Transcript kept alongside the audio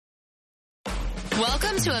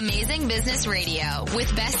Welcome to Amazing Business Radio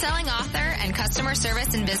with best-selling author and customer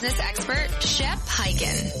service and business expert, Shep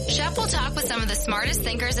Hyken. Shep will talk with some of the smartest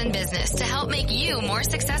thinkers in business to help make you more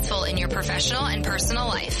successful in your professional and personal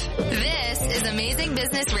life. This is Amazing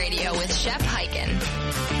Business Radio with Shep Hyken.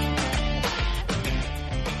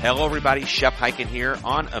 Hello, everybody. Shep Hyken here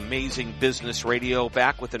on Amazing Business Radio,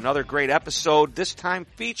 back with another great episode, this time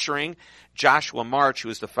featuring Joshua March, who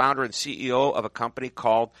is the founder and CEO of a company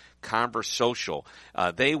called Conversocial.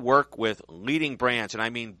 They work with leading brands, and I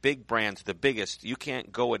mean big brands, the biggest. You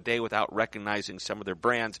can't go a day without recognizing some of their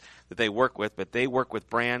brands that they work with, but they work with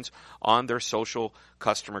brands on their social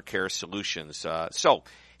customer care solutions. So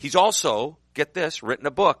he's also, get this, written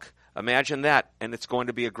a book. Imagine that, and it's going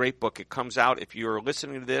to be a great book. It comes out, if you're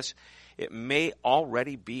listening to this, it may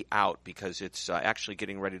already be out because it's actually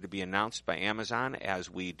getting ready to be announced by Amazon as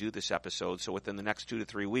we do this episode. So within the next 2 to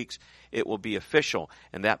 3 weeks, it will be official.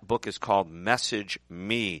 And that book is called Message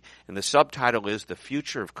Me. And the subtitle is The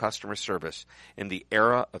Future of Customer Service in the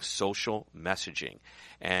Era of Social Messaging.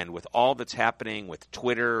 And with all that's happening with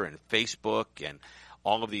Twitter and Facebook and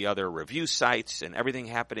all of the other review sites and everything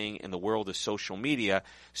happening in the world of social media,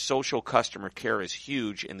 social customer care is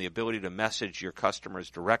huge, and the ability to message your customers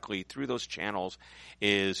directly through those channels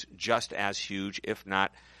is just as huge, if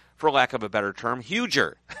not, for lack of a better term,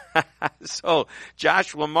 huger. So,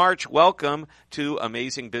 Joshua March, welcome to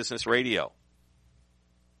Amazing Business Radio.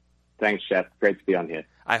 Thanks, Shep. Great to be on here.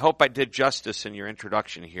 I hope I did justice in your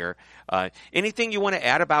introduction here. Anything you want to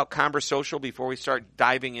add about Conversocial before we start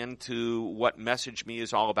diving into what Message Me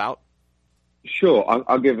is all about? Sure.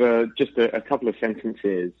 I'll give just a couple of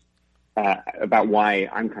sentences about why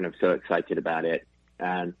I'm kind of so excited about it.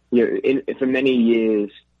 For many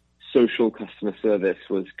years, social customer service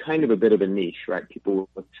was kind of a bit of a niche, right? People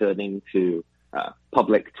were turning to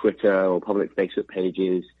public Twitter or public Facebook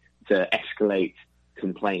pages to escalate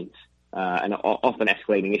complaints. And often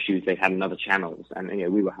escalating issues they had in other channels. And,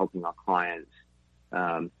 we were helping our clients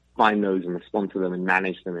find those and respond to them and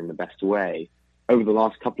manage them in the best way. Over the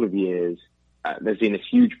last couple of years, there's been this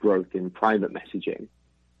huge growth in private messaging.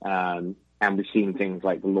 And we've seen things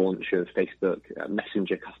like the launch of Facebook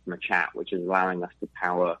Messenger Customer Chat, which is allowing us to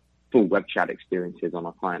power full web chat experiences on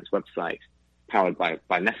our clients' websites, powered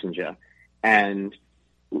by Messenger. And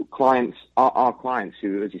clients, our clients,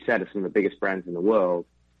 who, as you said, are some of the biggest brands in the world,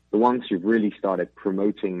 the ones who've really started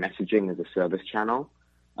promoting messaging as a service channel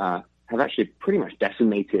have actually pretty much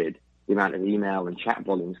decimated the amount of email and chat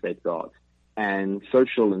volumes they've got. And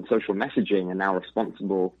social messaging are now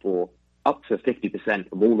responsible for up to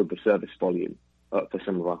 50% of all of the service volume for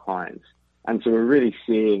some of our clients. And so we're really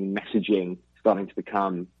seeing messaging starting to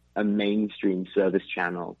become a mainstream service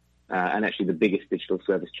channel and actually the biggest digital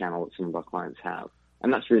service channel that some of our clients have.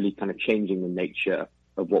 And that's really kind of changing the nature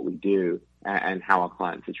of what we do and how our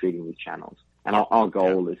clients are treating these channels. And our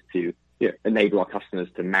goal is to enable our customers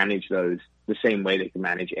to manage those the same way they can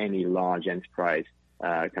manage any large enterprise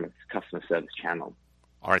kind of customer service channel.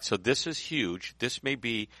 All right, so this is huge. This may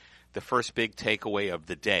be the first big takeaway of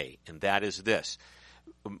the day, and that is this.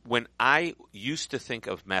 When I used to think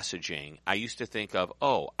of messaging, I used to think of,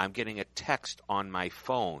 I'm getting a text on my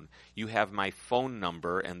phone. You have my phone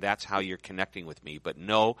number, and that's how you're connecting with me. But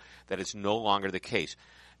no, that is no longer the case.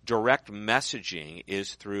 Direct messaging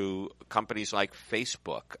is through companies like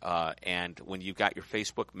Facebook, and when you've got your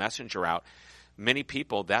Facebook Messenger out, many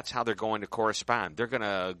people, that's how they're going to correspond. They're going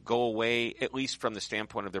to go away, at least from the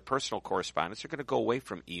standpoint of their personal correspondence, they're going to go away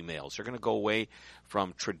from emails. They're going to go away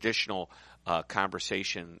from traditional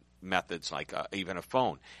conversation methods like even a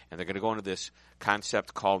phone. And they're going to go into this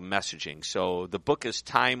concept called messaging. So the book is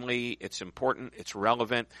timely, it's important, it's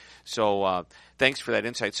relevant. So thanks for that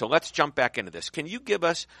insight. So let's jump back into this. Can you give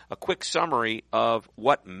us a quick summary of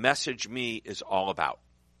what Message Me is all about?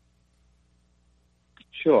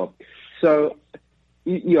 Sure. So,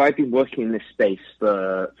 I've been working in this space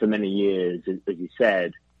for many years, as you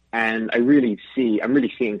said, and I'm really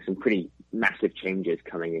seeing some pretty massive changes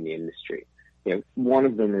coming in the industry. One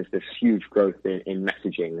of them is this huge growth in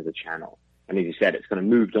messaging as a channel. And as you said, it's kind of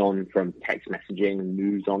moved on from text messaging and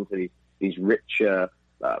moves on to these richer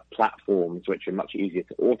platforms, which are much easier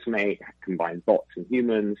to automate, combine bots and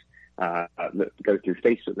humans, that go through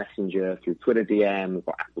Facebook Messenger, through Twitter DM. We've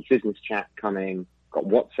got Apple Business Chat coming, got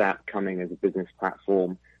WhatsApp coming as a business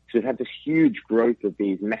platform. So we've had this huge growth of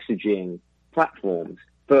these messaging platforms,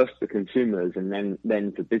 first for consumers and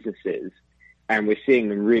then for businesses. And we're seeing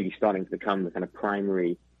them really starting to become the kind of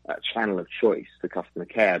primary channel of choice for customer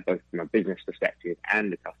care, both from a business perspective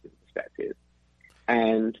and a customer perspective.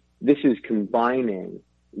 And this is combining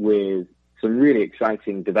with some really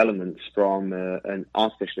exciting developments from an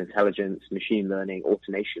artificial intelligence, machine learning,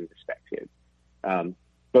 automation perspective,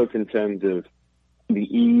 both in terms of the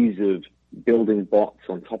ease of building bots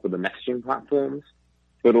on top of the messaging platforms,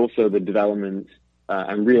 but also the development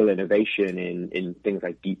and real innovation in things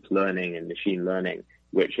like deep learning and machine learning,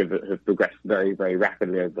 which have progressed very, very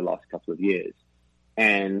rapidly over the last couple of years.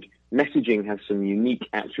 And messaging has some unique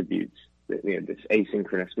attributes, this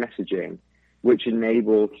asynchronous messaging, which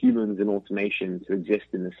enable humans and automation to exist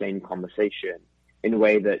in the same conversation in a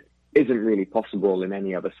way that isn't really possible in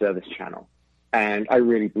any other service channel. And I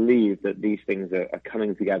really believe that these things are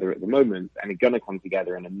coming together at the moment and are going to come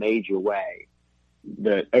together in a major way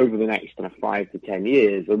that over the next 5 to 10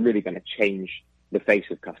 years are really going to change the face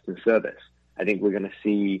of customer service. I think we're going to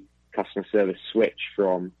see customer service switch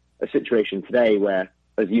from a situation today where,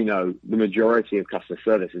 as you know, the majority of customer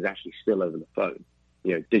service is actually still over the phone.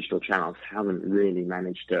 Digital channels haven't really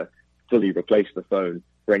managed to fully replace the phone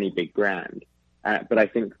for any big brand. But I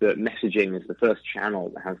think that messaging is the first channel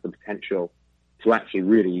that has the potential to actually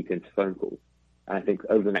really eat into phone calls. And I think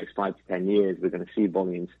over the next 5 to 10 years, we're going to see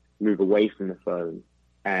volumes move away from the phone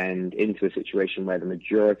and into a situation where the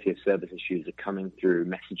majority of service issues are coming through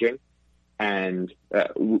messaging, and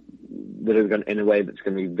that are going in a way that's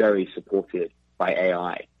going to be very supported by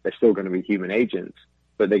AI. They're still going to be human agents,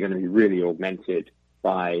 but they're going to be really augmented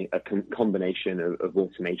by a combination of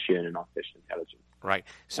automation and artificial intelligence. Right.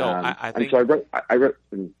 So I think. And so I wrote.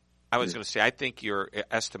 I was going to say, I think your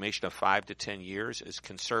estimation of 5 to 10 years is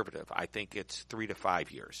conservative. I think it's 3 to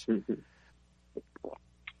 5 years. Mm-hmm.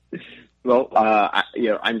 Well,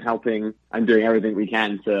 I'm helping. I'm doing everything we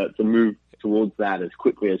can to move towards that as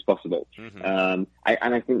quickly as possible. Mm-hmm.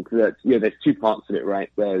 I think that there's two parts of it, right?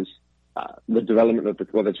 There's the development of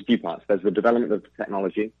there's a few parts. There's the development of the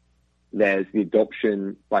technology. There's the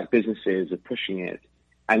adoption by businesses of pushing it,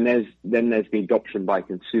 and there's the adoption by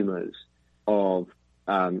consumers of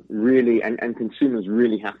really, and consumers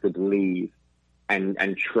really have to believe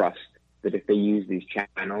and trust that if they use these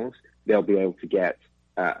channels, they'll be able to get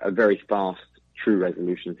a very fast, true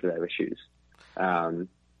resolution to their issues. And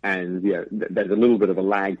there's a little bit of a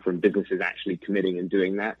lag from businesses actually committing and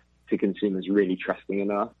doing that to consumers really trusting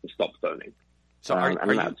enough to stop phoning. So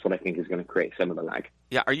that's what I think is going to create some of the lag.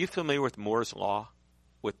 Yeah. Are you familiar with Moore's Law?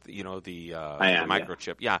 With the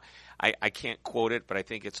microchip. Yeah. I can't quote it, but I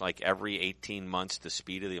think it's like every 18 months the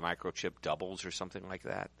speed of the microchip doubles or something like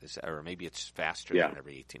that. Or maybe it's faster than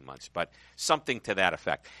every 18 months, but something to that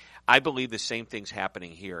effect. I believe the same thing's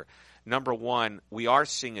happening here. Number one, we are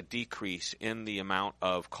seeing a decrease in the amount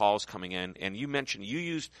of calls coming in, and you mentioned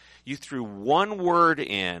you threw one word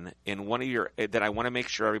in one of your that I want to make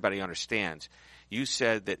sure everybody understands. You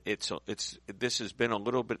said that this has been a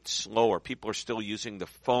little bit slower. People are still using the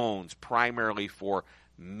phones primarily for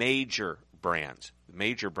major brands.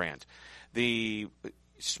 The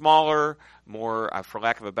smaller, more, for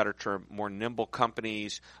lack of a better term, more nimble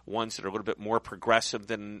companies, ones that are a little bit more progressive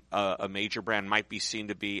than a major brand might be seen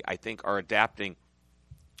to be, I think, are adapting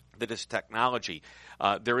to this technology.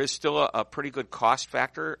 There is still a pretty good cost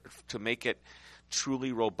factor to make it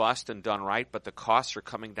truly robust and done right, but the costs are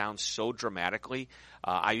coming down so dramatically.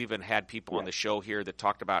 I even had people on the show here that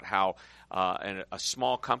talked about how a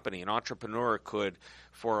small company, an entrepreneur, could,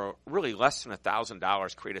 for really less than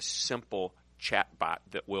 $1,000, create a simple chatbot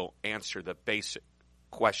that will answer the basic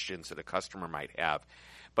questions that a customer might have.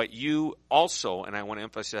 But you also, and I want to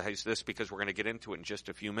emphasize this because we're going to get into it in just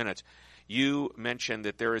a few minutes, you mentioned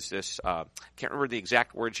that there is this, can't remember the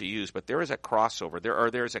exact words you used, but there is a crossover.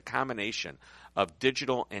 There is a combination of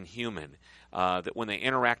digital and human that when they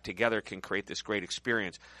interact together can create this great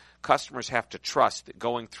experience. Customers have to trust that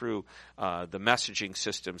going through the messaging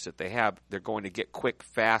systems that they have, they're going to get quick,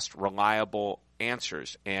 fast, reliable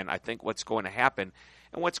answers. And I think what's going to happen,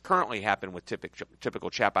 and what's currently happened with typical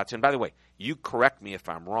chatbots, and by the way, you correct me if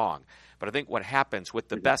I'm wrong, but I think what happens with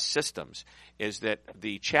the best systems is that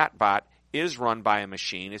the chatbot is run by a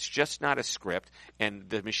machine. It's just not a script, and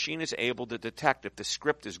the machine is able to detect if the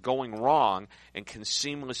script is going wrong and can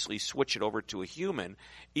seamlessly switch it over to a human,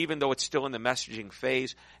 even though it's still in the messaging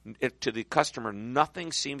phase. To the customer,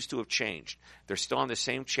 nothing seems to have changed. They're still on the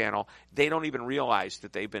same channel. They don't even realize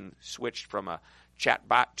that they've been switched from a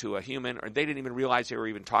chatbot to a human, or they didn't even realize they were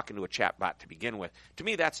even talking to a chatbot to begin with. To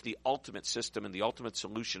me, that's the ultimate system and the ultimate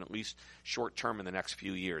solution, at least short term in the next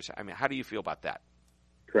few years. I mean, how do you feel about that?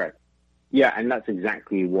 Correct. Yeah, and that's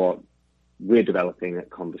exactly what we're developing at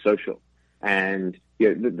Conversocial. And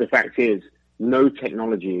the fact is, no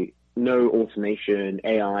technology, no automation,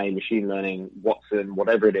 AI, machine learning, Watson,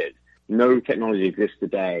 whatever it is, no technology exists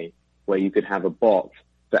today where you could have a bot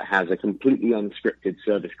that has a completely unscripted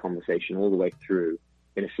service conversation all the way through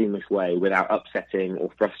in a seamless way without upsetting or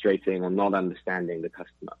frustrating or not understanding the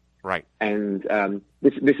customer. Right. And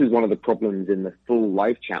this is one of the problems in the full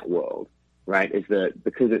live chat world, right, is that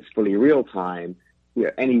because it's fully real-time,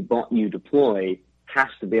 any bot you deploy has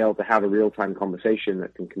to be able to have a real-time conversation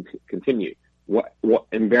that can continue. What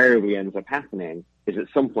invariably ends up happening is at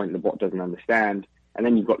some point the bot doesn't understand, and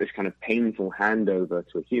then you've got this kind of painful handover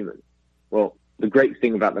to a human. Well, the great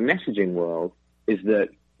thing about the messaging world is that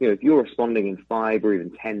if you're responding in 5 or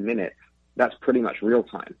even 10 minutes, that's pretty much real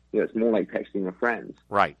time. It's more like texting your friends.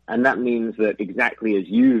 Right. And that means that exactly as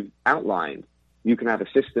you've outlined, you can have a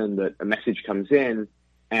system that a message comes in,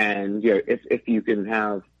 and if you can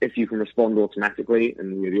respond automatically,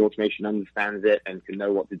 and the automation understands it and can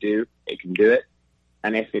know what to do, it can do it.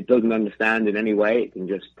 And if it doesn't understand in any way, it can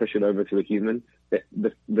just push it over to a human.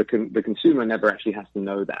 The consumer never actually has to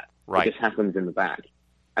know that. Right. It just happens in the back.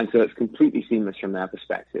 And so it's completely seamless from their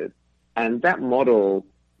perspective. And that model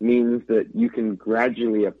means that you can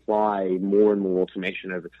gradually apply more and more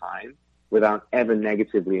automation over time without ever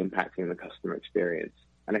negatively impacting the customer experience.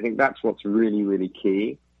 And I think that's what's really, really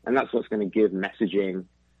key. And that's what's going to give messaging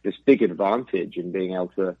this big advantage in being able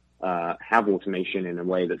to have automation in a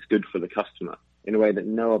way that's good for the customer, in a way that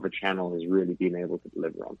no other channel has really been able to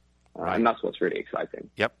deliver on. Right. And that's what's really exciting.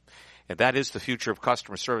 Yep. And that is the future of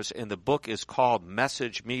customer service. And the book is called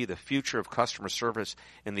Message Me, The Future of Customer Service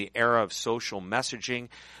in the Era of Social Messaging.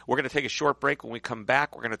 We're going to take a short break. When we come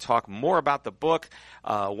back, we're going to talk more about the book.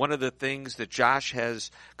 One of the things that Josh has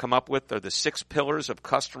come up with are the 6 pillars of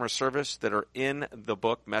customer service that are in the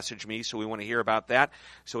book, Message Me. So we want to hear about that.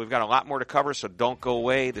 So we've got a lot more to cover, so don't go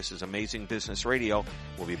away. This is Amazing Business Radio.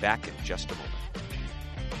 We'll be back in just a moment.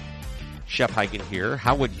 Shep Hyken here.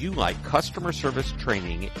 How would you like customer service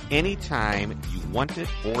training anytime you want it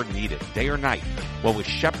or need it, day or night? Well, with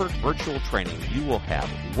Shepherd Virtual Training, you will have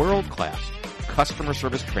world-class customer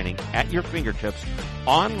service training at your fingertips,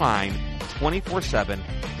 online, 24/7,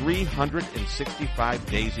 365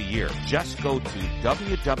 days a year. Just go to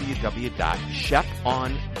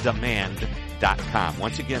www.shepondemand.com.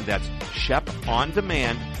 Once again, that's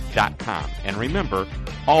shepondemand.com. And remember,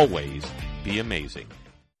 always be amazing.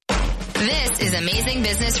 This is Amazing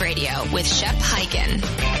Business Radio with Shep Hyken.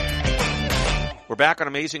 We're back on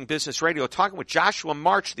Amazing Business Radio talking with Joshua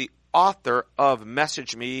March, the author of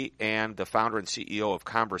Message Me and the founder and CEO of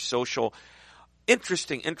Converse Social.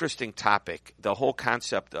 Interesting topic, the whole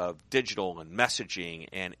concept of digital and messaging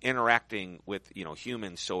and interacting with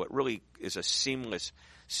humans. So it really is a seamless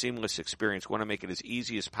experience. We want to make it as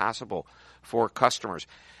easy as possible for customers.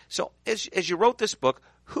 So as you wrote this book,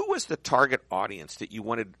 who was the target audience that you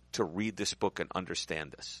wanted to read this book and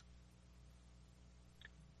understand this?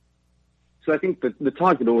 So I think that the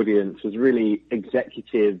target audience was really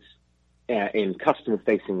executives in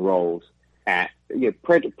customer-facing roles at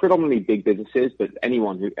predominantly big businesses, but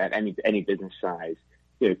anyone who at any business size.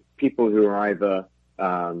 People who are either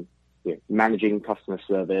managing customer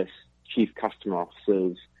service, chief customer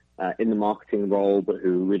officers, in the marketing role, but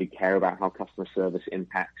who really care about how customer service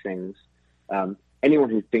impacts things.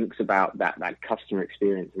 Anyone who thinks about that customer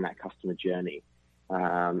experience and that customer journey,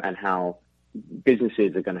 and how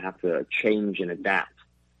businesses are going to have to change and adapt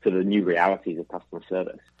to the new realities of customer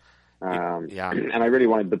service. And I really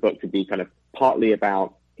wanted the book to be kind of partly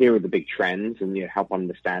about here are the big trends and help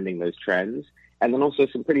understanding those trends, and then also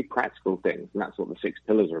some pretty practical things, and that's what the 6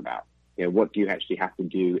 pillars are about. What do you actually have to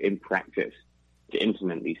do in practice to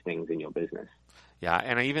implement these things in your business? Yeah,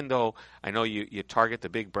 and even though I know you target the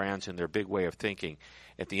big brands and their big way of thinking,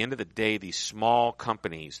 at the end of the day, these small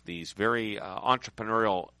companies, these very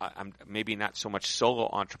entrepreneurial, maybe not so much solo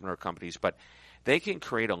entrepreneur companies, but they can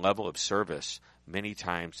create a level of service many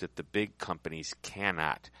times that the big companies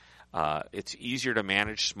cannot. It's easier to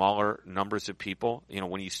manage smaller numbers of people.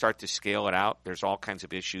 When you start to scale it out, there's all kinds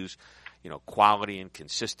of issues, quality and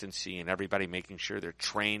consistency and everybody making sure they're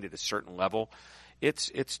trained at a certain level.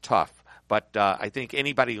 It's tough. But I think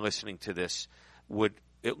anybody listening to this would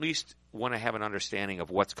at least want to have an understanding of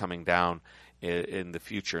what's coming down in the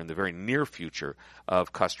future, in the very near future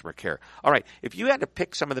of customer care. All right, if you had to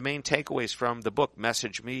pick some of the main takeaways from the book,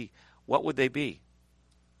 Message Me, what would they be?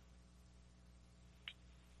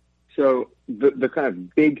 So the kind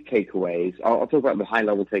of big takeaways, I'll talk about the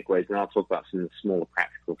high-level takeaways, and I'll talk about some of the smaller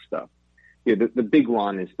practical stuff. The big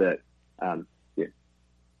one is that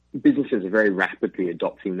businesses are very rapidly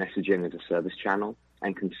adopting messaging as a service channel,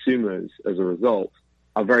 and consumers, as a result,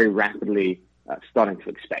 are very rapidly starting to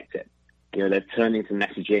expect it. They're turning to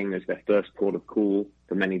messaging as their first port of call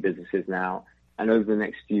for many businesses now, and over the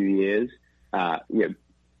next few years,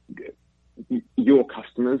 your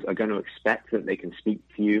customers are going to expect that they can speak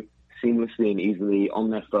to you seamlessly and easily on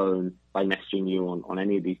their phone by messaging you on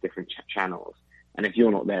any of these different channels. And if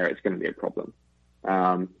you're not there, it's going to be a problem.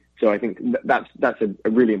 So I think that's a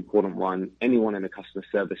really important one. Anyone in a customer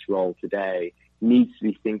service role today needs to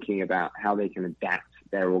be thinking about how they can adapt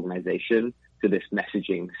their organization to this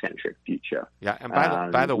messaging-centric future. Yeah, and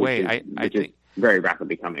by the way, I think very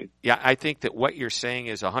rapidly coming. Yeah, I think that what you're saying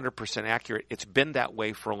is 100% accurate. It's been that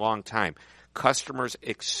way for a long time. Customers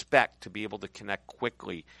expect to be able to connect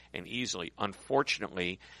quickly and easily.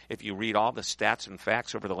 Unfortunately, if you read all the stats and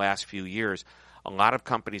facts over the last few years, a lot of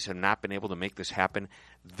companies have not been able to make this happen.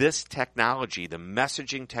 This technology, the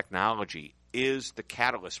messaging technology, is the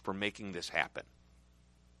catalyst for making this happen.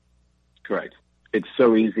 Correct. It's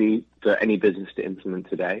so easy for any business to implement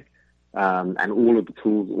today. And all of the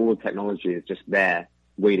tools, all the technology is just there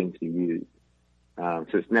waiting to be used.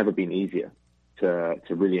 So it's never been easier to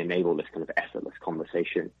really enable this kind of effortless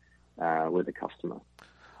conversation with the customer.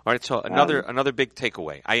 All right, so another big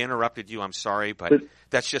takeaway. I interrupted you. I'm sorry, but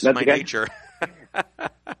that's just my nature.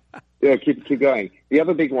 Yeah, keep going. The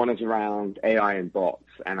other big one is around AI and bots,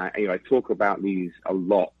 and I talk about these a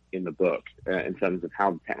lot in the book in terms of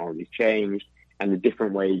how the technology's changed and the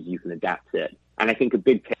different ways you can adapt it. And I think a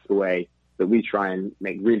big takeaway that we try and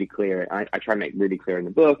make really clear, I try and make really clear in the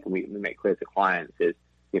book, and we make clear to clients, is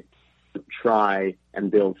try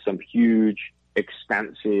and build some huge,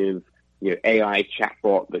 expansive, AI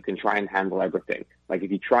chatbot that can try and handle everything. Like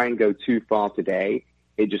if you try and go too far today,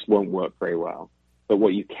 it just won't work very well. But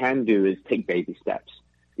what you can do is take baby steps.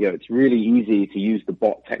 It's really easy to use the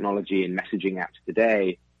bot technology and messaging apps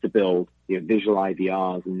today to build visual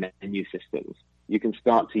IVRs and menu systems. You can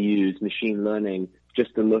start to use machine learning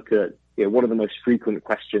just to look at what are the most frequent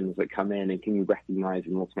questions that come in, and can you recognize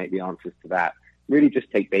and automate the answers to that. Really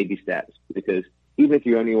just take baby steps, because even if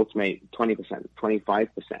you only automate 20%, 25%,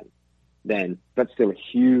 then that's still a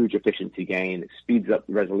huge efficiency gain. It speeds up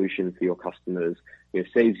the resolution for your customers,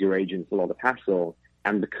 saves your agents a lot of hassle.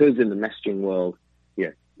 And because in the messaging world,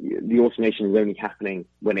 the automation is only happening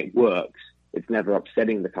when it works, it's never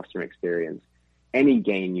upsetting the customer experience. Any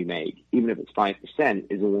gain you make, even if it's 5%,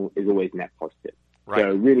 is always net positive. Right.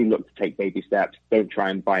 So really look to take baby steps. Don't try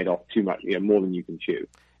and bite off too much, more than you can chew.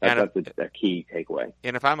 That's a key takeaway.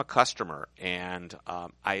 And if I'm a customer and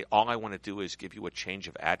all I want to do is give you a change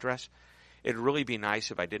of address, it'd really be nice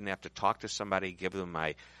if I didn't have to talk to somebody, give them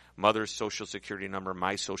my mother's social security number,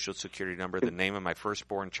 my social security number, the name of my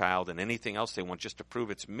firstborn child, and anything else they want just to prove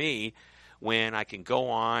it's me, when I can go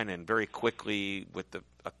on and very quickly with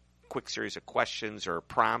a quick series of questions or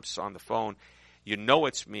prompts on the phone,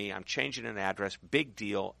 it's me, I'm changing an address, big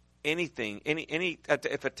deal. Anything,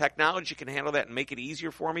 if a technology can handle that and make it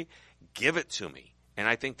easier for me, give it to me. And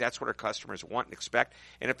I think that's what our customers want and expect.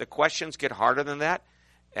 And if the questions get harder than that,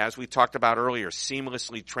 as we talked about earlier,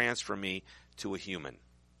 seamlessly transfer me to a human.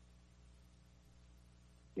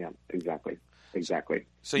 Yeah, exactly.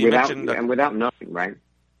 So you mentioned and without knowing, right?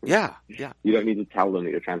 Yeah. You don't need to tell them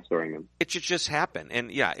that you're transferring them. It should just happen.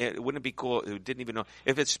 And it wouldn't be cool who didn't even know.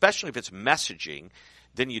 Especially if it's messaging,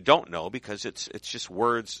 then you don't know, because it's just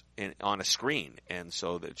words on a screen. And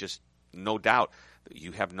so that just no doubt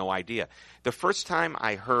you have no idea. The first time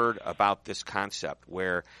I heard about this concept,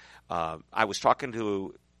 where I was talking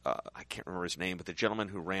to I can't remember his name, but the gentleman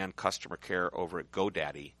who ran customer care over at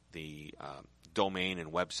GoDaddy, the domain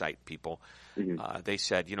and website people, they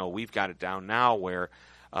said, we've got it down now where,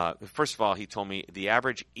 first of all, he told me the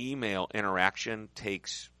average email interaction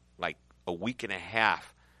takes like a week and a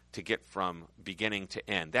half to get from beginning to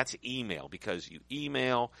end. That's email, because you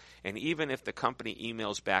email, and even if the company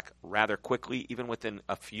emails back rather quickly, even within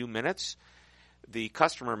a few minutes, the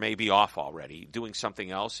customer may be off already doing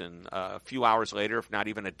something else, and a few hours later, if not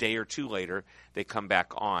even a day or two later, they come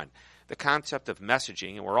back on. The concept of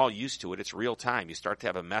messaging, and we're all used to it, it's real time. You start to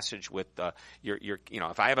have a message with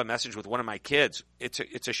if I have a message with one of my kids,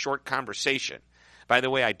 it's a short conversation. By the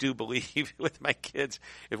way, I do believe with my kids,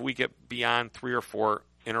 if we get beyond 3 or 4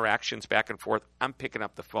 interactions back and forth, I'm picking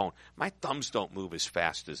up the phone. My thumbs don't move as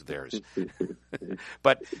fast as theirs.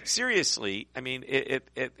 But seriously, I mean, it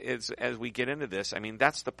is, as we get into this, I mean,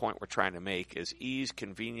 that's the point we're trying to make, is ease,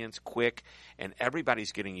 convenience, quick, and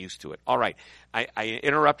everybody's getting used to it. All right. I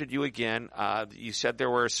interrupted you again. You said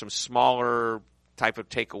there were some smaller type of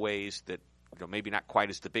takeaways that, maybe not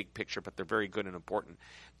quite as the big picture, but they're very good and important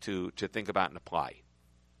to think about and apply.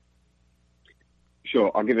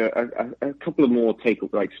 Sure. I'll give a couple of more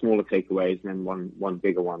smaller takeaways, and then one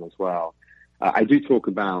bigger one as well. I do talk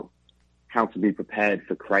about how to be prepared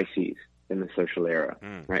for crises in the social era,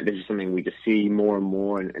 right? This is something we just see more and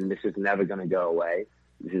more, and this is never going to go away.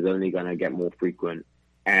 This is only going to get more frequent.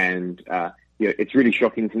 And, it's really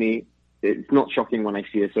shocking to me. It's not shocking when I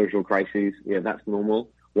see a social crisis. That's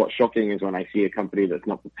normal. What's shocking is when I see a company that's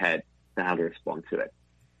not prepared to how to respond to it.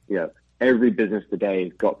 Every business today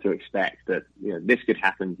has got to expect that, this could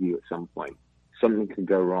happen to you at some point. Something could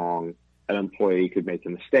go wrong. An employee could make a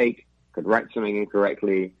mistake, could write something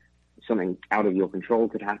incorrectly. Something out of your control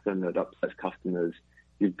could happen that upsets customers.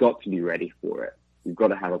 You've got to be ready for it. You've got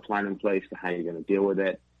to have a plan in place for how you're going to deal with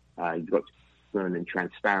it. You've got to be open and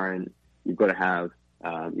transparent. You've got to have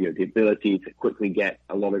the ability to quickly get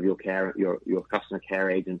a lot of your customer care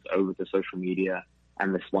agents over to social media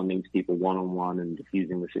and responding to people one-on-one and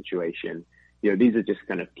diffusing the situation. These are just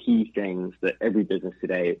kind of key things that every business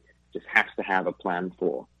today just has to have a plan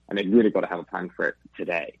for, and they've really got to have a plan for it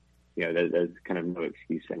today. There's kind of no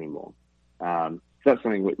excuse anymore. So that's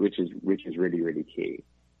something which is really, really key.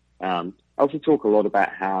 I also talk a lot about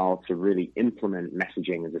how to really implement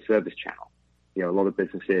messaging as a service channel. A lot of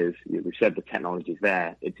businesses, we said the technology's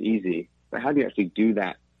there, it's easy, but how do you actually do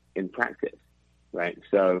that in practice, right?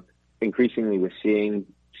 So increasingly we're seeing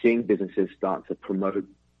businesses start to promote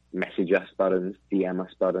message us buttons, DM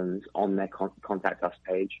us buttons on their contact us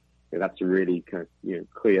page. That's a really kind of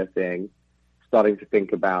clear thing. Starting to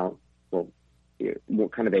think about,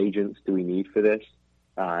 what kind of agents do we need for this?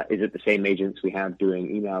 Is it the same agents we have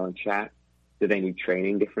doing email and chat? Do they need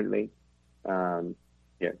training differently?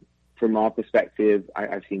 From our perspective,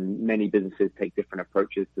 I've seen many businesses take different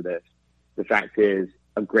approaches to this. The fact is,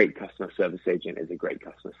 a great customer service agent is a great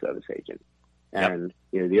customer service agent. And,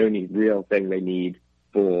 the only real thing they need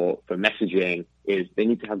for messaging is they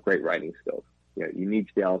need to have great writing skills. You need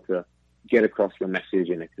to be able to get across your message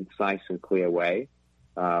in a concise and clear way.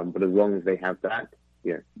 But as long as they have that,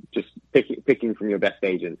 just picking from your best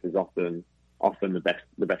agents is often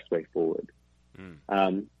the best way forward.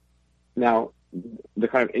 Now, the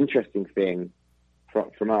kind of interesting thing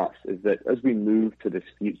from us is that as we move to this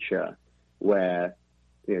future where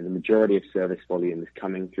the majority of service volume is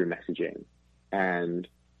coming through messaging and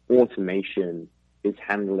automation is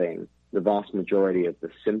handling the vast majority of the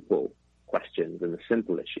simple questions and the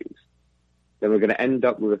simple issues, then we're going to end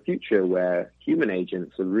up with a future where human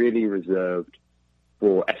agents are really reserved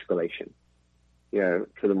for escalation.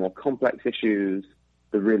 For the more complex issues,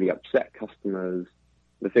 the really upset customers,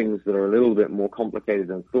 the things that are a little bit more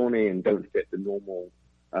complicated and thorny and don't fit the normal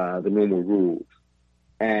rules.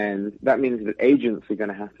 And that means that agents are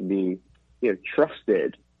going to have to be,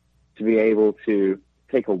 trusted to be able to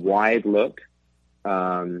take a wide look,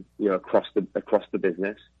 across the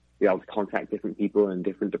business, be able to contact different people in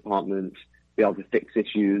different departments, be able to fix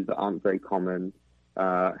issues that aren't very common,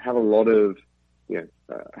 have a lot of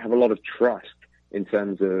trust in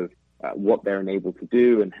terms of what they're enabled to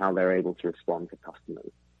do and how they're able to respond to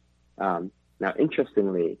customers. Now,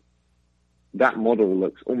 interestingly, that model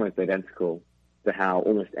looks almost identical to how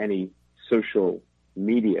almost any social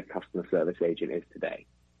media customer service agent is today.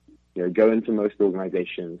 Go into most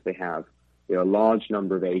organizations, they have a large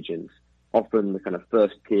number of agents. Often the kind of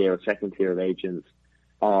first tier or second tier of agents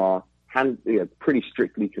are pretty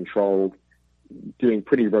strictly controlled, doing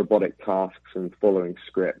pretty robotic tasks and following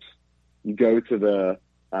scripts. You go to the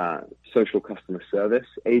social customer service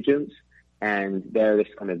agents, and they're this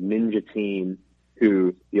kind of ninja team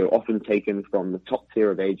who, often taken from the top tier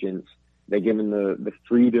of agents. They're given the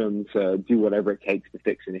freedom to do whatever it takes to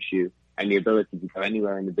fix an issue and the ability to go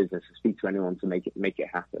anywhere in the business and speak to anyone to make it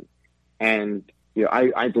happen. And,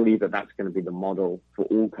 I believe that that's going to be the model for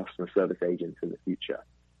all customer service agents in the future.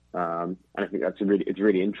 And I think it's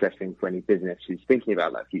really interesting for any business who's thinking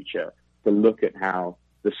about that future to look at how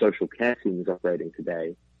the social care team is operating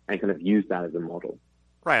today and kind of use that as a model.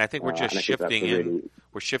 Right. I think we're just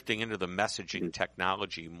we're shifting into the messaging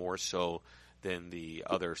technology more so than the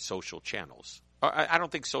other social channels. I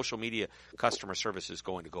don't think social media customer service is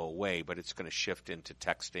going to go away, but it's going to shift into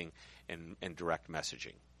texting and direct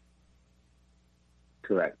messaging.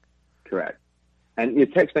 Correct.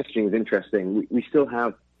 And text messaging is interesting. We still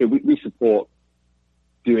have we support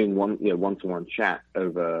doing one-to-one chat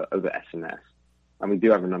over SMS, and we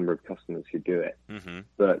do have a number of customers who do it. Mm-hmm.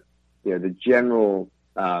 But the general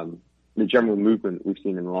movement we've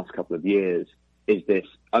seen in the last couple of years is this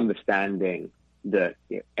understanding that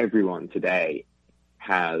everyone today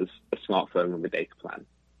has a smartphone with a data plan.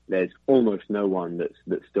 There's almost no one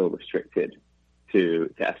that's still restricted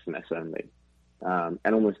to SMS only.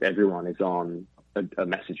 And almost everyone is on a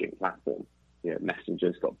messaging platform.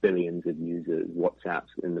 Messenger's got billions of users,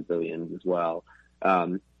 WhatsApp's in the billions as well.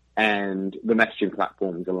 And the messaging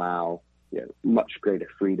platforms allow much greater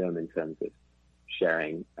freedom in terms of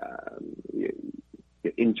sharing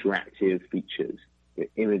interactive features.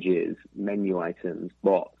 images, menu items,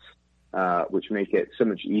 bots, which make it so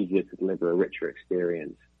much easier to deliver a richer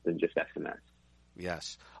experience than just SMS.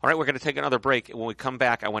 Yes. All right, we're going to take another break. When we come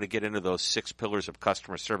back, I want to get into those 6 pillars of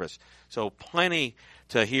customer service. So plenty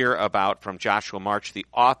to hear about from Joshua March, the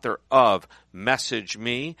author of Message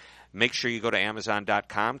Me. Make sure you go to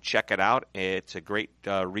Amazon.com, check it out. It's a great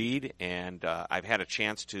read, and I've had a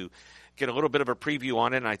chance to get a little bit of a preview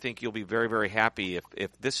on it, and I think you'll be very, very happy.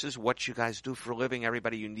 If this is what you guys do for a living,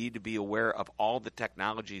 everybody, you need to be aware of all the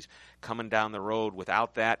technologies coming down the road.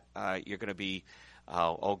 Without that, you're going to be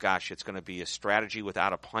it's going to be a strategy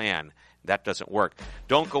without a plan. That doesn't work.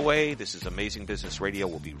 Don't go away. This is Amazing Business Radio.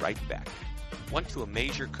 We'll be right back. Want to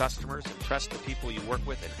amaze your customers, impress the people you work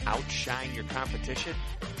with, and outshine your competition?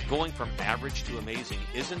 Going from average to amazing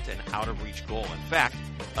isn't an out-of-reach goal. In fact,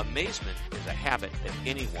 amazement is a habit that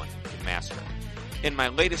anyone can master. In my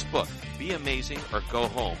latest book, Be Amazing or Go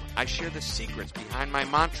Home, I share the secrets behind my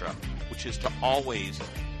mantra, which is to always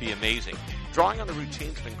be amazing. Drawing on the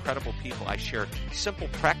routines of incredible people, I share simple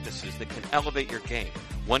practices that can elevate your game.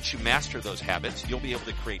 Once you master those habits, you'll be able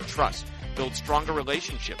to create trust, build stronger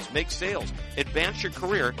relationships, make sales, advance your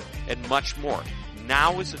career, and much more.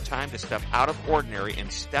 Now is the time to step out of ordinary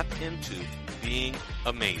and step into being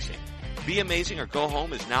amazing. Be Amazing or Go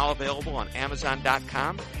Home is now available on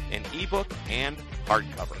Amazon.com, an ebook and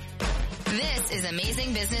hardcover. This is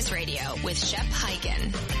Amazing Business Radio with Shep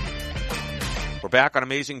Hyken. We're back on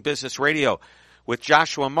Amazing Business Radio with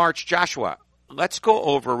Joshua March. Joshua, let's go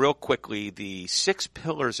over real quickly the 6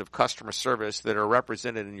 pillars of customer service that are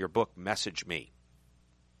represented in your book, Message Me.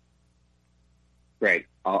 Great.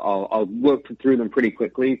 I'll work through them pretty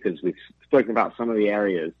quickly because we've spoken about some of the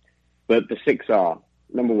areas. But the 6 are,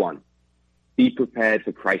 number 1, be prepared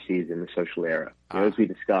for crises in the social era. As we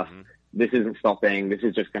discussed, this isn't stopping. This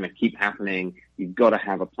is just going to keep happening. You've got to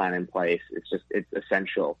have a plan in place. It's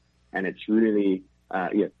essential. And it's really,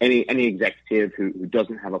 any executive who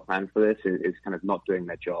doesn't have a plan for this is kind of not doing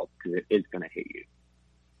their job because it is going to hit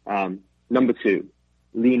you. Number 2,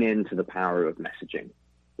 lean into the power of messaging.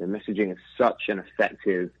 Messaging is such an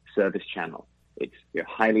effective service channel. It's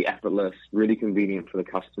highly effortless, really convenient for the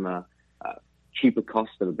customer, cheaper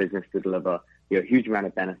cost for the business to deliver, a huge amount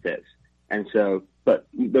of benefits. And so, but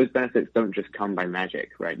those benefits don't just come by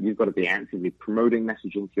magic, right? You've got to be actively promoting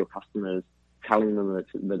messaging to your customers, telling them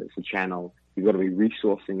that it's a channel. You've got to be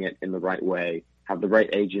resourcing it in the right way, have the right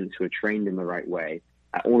agents who are trained in the right way.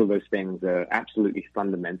 All of those things are absolutely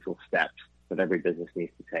fundamental steps that every business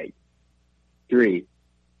needs to take. 3,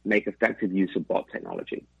 make effective use of bot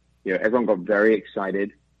technology. Everyone got very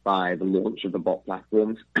excited by the launch of the bot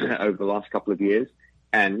platforms over the last couple of years,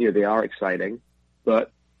 and they are exciting.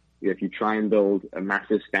 But if you try and build a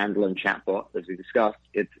massive standalone chatbot, as we discussed,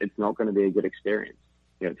 it's not going to be a good experience.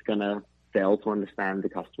 It's going to fail to understand the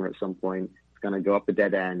customer at some point. It's going to go up a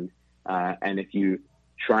dead end. And if you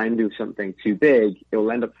try and do something too big, it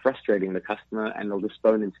will end up frustrating the customer and they'll just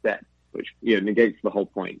phone instead, which negates the whole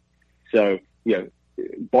point. So,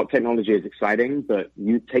 bot technology is exciting, but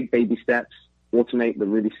you take baby steps, automate the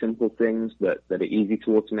really simple things that are easy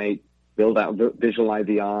to automate, build out visual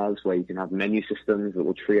IVRs where you can have menu systems that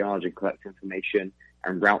will triage and collect information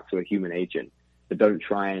and route to a human agent. But don't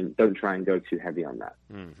try and go too heavy on that.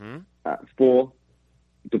 4,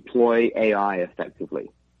 deploy AI effectively.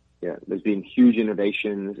 There's been huge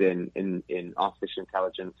innovations in artificial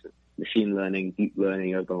intelligence, machine learning, deep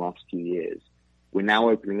learning over the last few years. We're now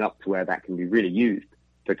opening up to where that can be really used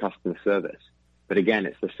for customer service. But again,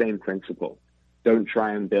 it's the same principle. Don't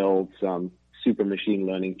try and build some super machine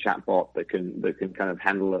learning chatbot that can kind of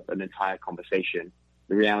handle an entire conversation.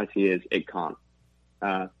 The reality is it can't.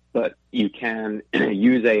 But you can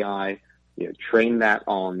use AI, train that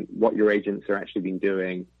on what your agents are actually been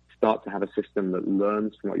doing, start to have a system that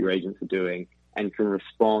learns from what your agents are doing and can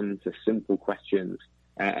respond to simple questions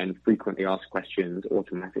and frequently asked questions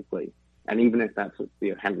automatically. And even if that's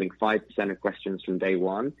handling 5% of questions from day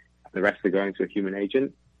one, and the rest are going to a human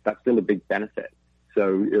agent, that's still a big benefit. So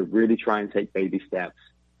really try and take baby steps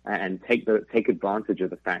and take advantage of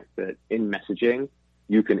the fact that in messaging,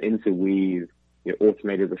 you can interweave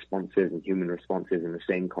automated responses and human responses in the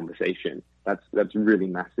same conversation. That's really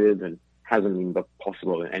massive and hasn't been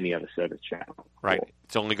possible in any other service channel before. Right.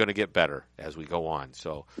 It's only going to get better as we go on.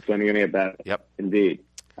 So it's only going to get better. Yep. Indeed.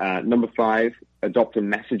 Number 5, adopt a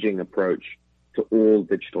messaging approach to all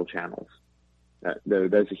digital channels.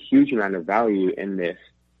 There's a huge amount of value in this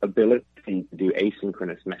ability to do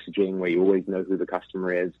asynchronous messaging where you always know who the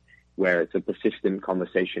customer is, where it's a persistent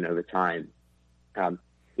conversation over time.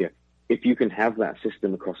 If you can have that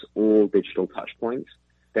system across all digital touch points,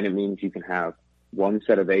 then it means you can have one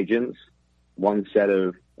set of agents one set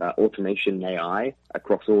of automation and AI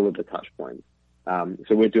across all of the touch points.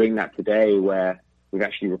 So we're doing that today where we've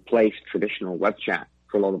actually replaced traditional web chat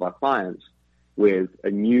for a lot of our clients with a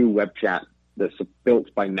new web chat that's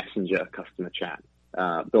built by Messenger customer chat,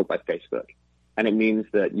 built by Facebook. And it means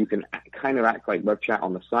that you can kind of act like web chat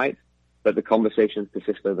on the site, but the conversations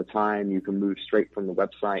persist over time. You can move straight from the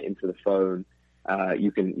website into the phone.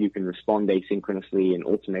 You can respond asynchronously and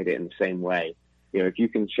automate it in the same way. If you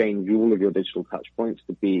can change all of your digital touch points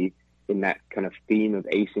to be in that kind of theme of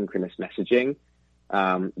asynchronous messaging,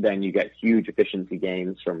 then you get huge efficiency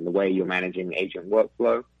gains from the way you're managing the agent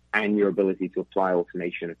workflow and your ability to apply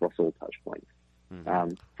automation across all touch points.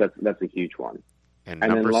 Mm-hmm. So that's a huge one. And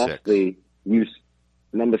then lastly,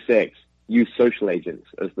 number six, use social agents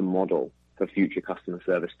as the model for future customer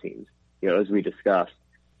service teams. As we discussed,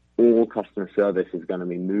 all customer service is going to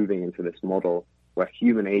be moving into this model where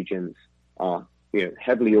human agents are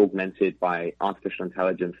heavily augmented by artificial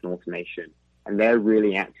intelligence and automation, and they're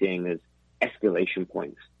really acting as escalation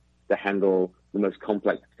points to handle the most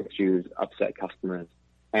complex issues, upset customers.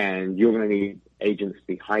 And you're going to need agents to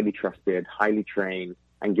be highly trusted, highly trained,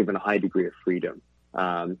 and given a high degree of freedom.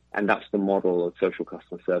 And that's the model of social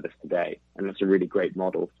customer service today. And that's a really great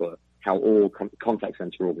model for how all contact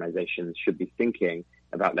center organizations should be thinking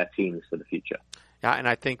about their teams for the future. Yeah, and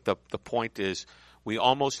I think the point is we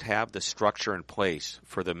almost have the structure in place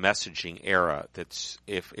for the messaging era. That's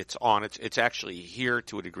if it's on, it's actually here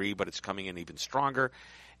to a degree, but it's coming in even stronger.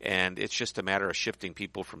 And it's just a matter of shifting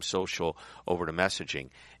people from social over to messaging.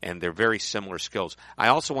 And they're very similar skills. I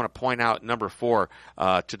also want to point out, number 4,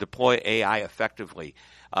 to deploy AI effectively.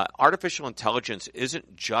 Artificial intelligence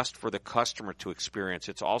isn't just for the customer to experience.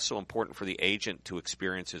 It's also important for the agent to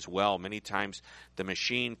experience as well. Many times the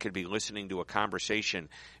machine could be listening to a conversation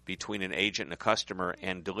between an agent and a customer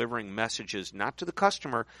and delivering messages not to the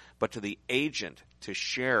customer but to the agent to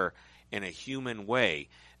share in a human way.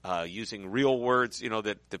 Using real words,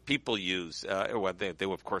 that the people use. Well, they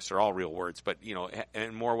of course are all real words, but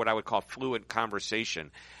and more what I would call fluid conversation.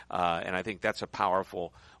 And I think that's a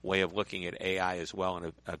powerful way of looking at AI as well,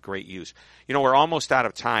 and a great use. We're almost out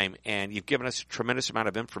of time, and you've given us a tremendous amount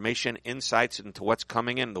of information, insights into what's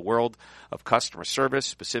coming in the world of customer service,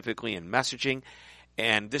 specifically in messaging.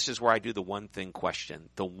 And this is where I do the one thing question.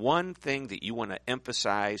 The one thing that you want to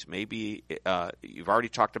emphasize, maybe you've already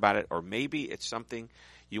talked about it, or maybe it's something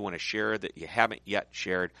you want to share that you haven't yet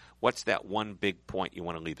shared. What's that one big point you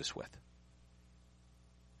want to leave us with?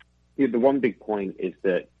 The one big point is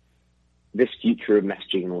that this future of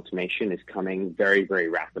messaging and automation is coming very, very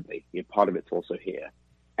rapidly. Part of it's also here.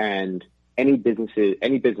 And any business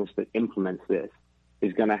that implements this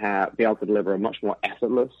is going to be able to deliver a much more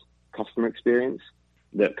effortless customer experience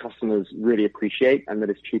that customers really appreciate and that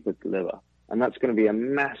is cheaper to deliver. And that's going to be a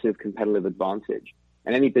massive competitive advantage.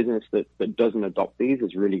 And any business that doesn't adopt these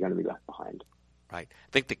is really going to be left behind. Right.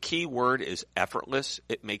 I think the key word is effortless.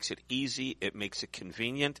 It makes it easy. It makes it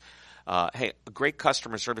convenient. Hey, great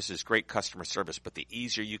customer service is great customer service, but the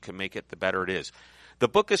easier you can make it, the better it is. The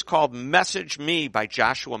book is called Message Me by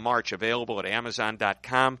Joshua March, available at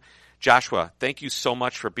Amazon.com. Joshua, thank you so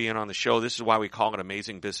much for being on the show. This is why we call it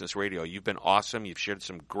Amazing Business Radio. You've been awesome. You've shared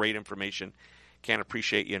some great information. Can't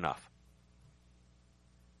appreciate you enough.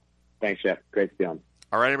 Thanks, Jeff. Great to be on.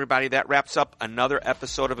 All right, everybody, that wraps up another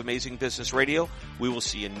episode of Amazing Business Radio. We will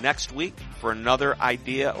see you next week for another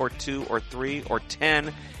idea or 2 or 3 or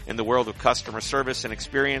 10 in the world of customer service and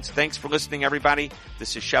experience. Thanks for listening, everybody.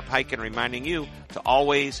 This is Shep Hyken reminding you to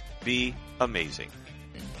always be amazing.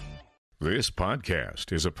 This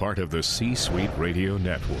podcast is a part of the C-Suite Radio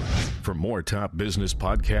Network. For more top business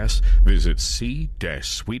podcasts, visit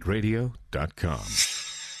c-suiteradio.com.